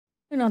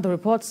In other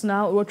reports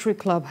now, Rotary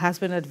Club has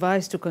been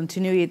advised to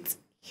continue its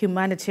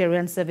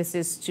humanitarian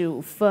services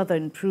to further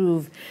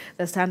improve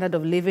the standard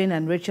of living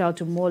and reach out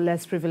to more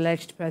less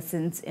privileged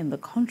persons in the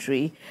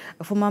country.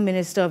 A former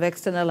Minister of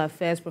External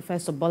Affairs,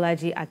 Professor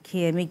Bolaji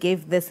Akinyemi,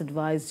 gave this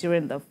advice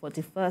during the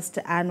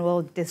 41st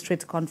Annual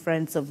District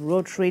Conference of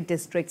Rotary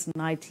District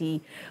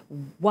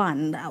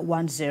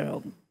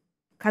 9110.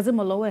 Kazim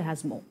Olowe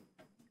has more.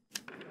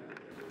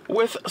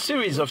 With a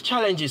series of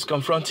challenges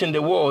confronting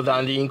the world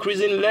and the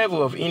increasing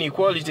level of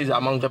inequalities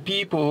among the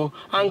people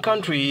and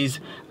countries,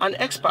 an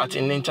expert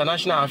in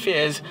international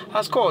affairs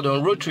has called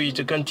on Rotary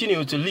to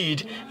continue to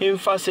lead in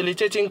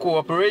facilitating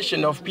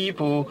cooperation of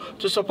people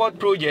to support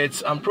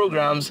projects and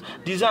programs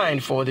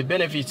designed for the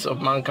benefits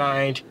of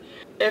mankind.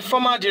 A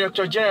former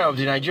Director General of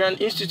the Nigerian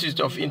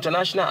Institute of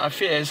International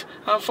Affairs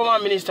and former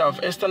Minister of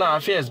External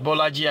Affairs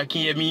Bolaji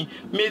Akinyemi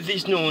made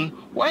this known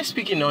while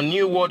speaking on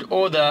New World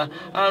Order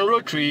and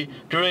Rotary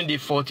during the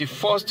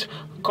 41st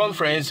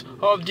Conference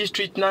of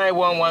District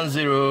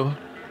 9110.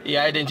 He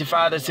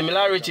identified the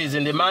similarities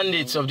in the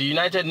mandates of the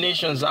United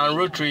Nations and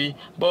Rotary,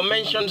 but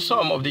mentioned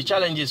some of the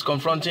challenges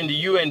confronting the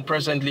UN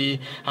presently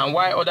and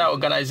why other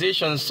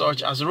organizations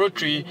such as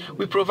Rotary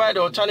will provide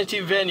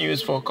alternative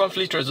venues for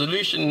conflict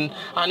resolution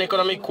and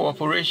economic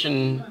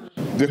cooperation.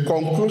 The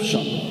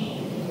conclusion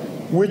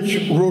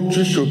which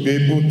Rotary should be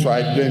able to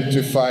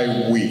identify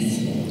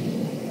with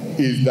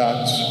is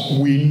that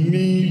we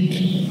need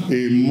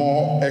a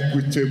more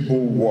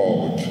equitable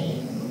world,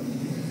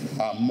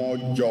 a more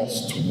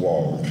just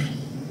world.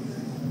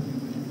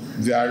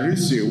 There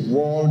is a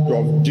world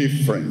of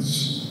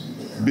difference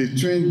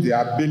between the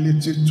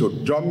ability to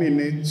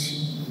dominate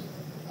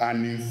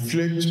and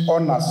inflict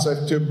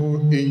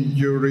unacceptable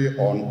injury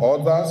on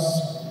others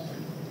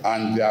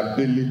and the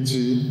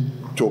ability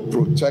to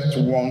protect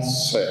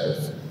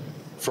oneself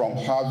from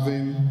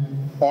having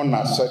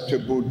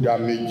unacceptable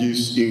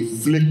damages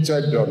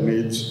inflicted on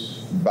it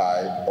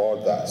by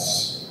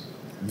others.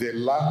 The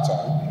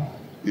latter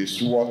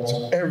is what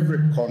every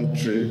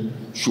country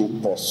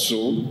should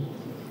pursue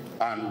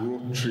and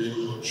Rotary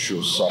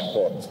should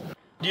support.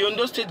 The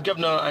Ondo State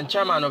Governor and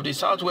Chairman of the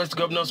Southwest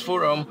Governors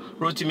Forum,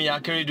 Rotimi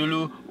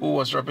Akeredolu, who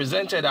was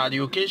represented at the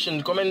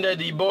occasion, commended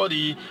the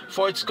body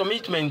for its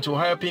commitment to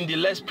helping the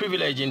less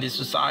privileged in the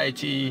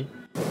society.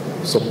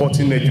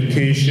 Supporting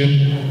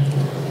education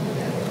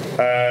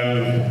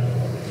and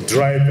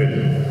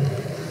driving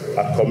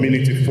a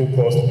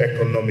community-focused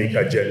economic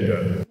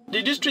agenda.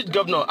 The district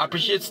governor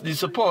appreciates the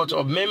support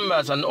of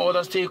members and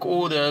other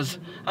stakeholders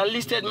and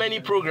listed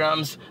many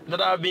programs that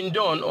have been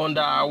done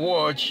under our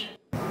watch.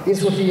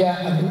 This will be a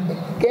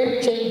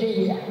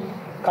game-changing year,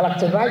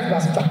 characterized by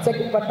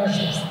strategic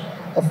partnerships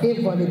of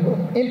invaluable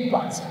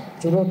impact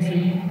to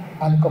Rotary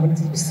and the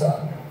communities we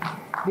serve.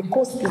 The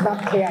coast is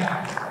not clear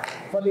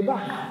for the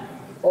back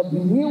of the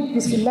new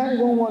District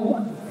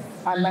 9111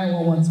 and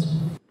 9112.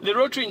 The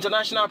Rotary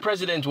International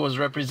President was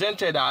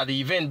represented at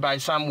the event by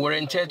Sam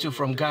Warentetu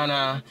from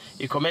Ghana.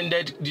 He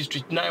commended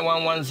District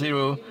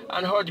 9110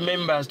 and urged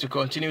members to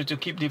continue to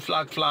keep the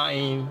flag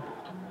flying.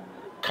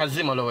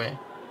 Kazim Olowe,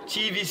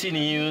 TVC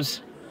News,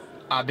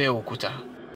 Abeokuta.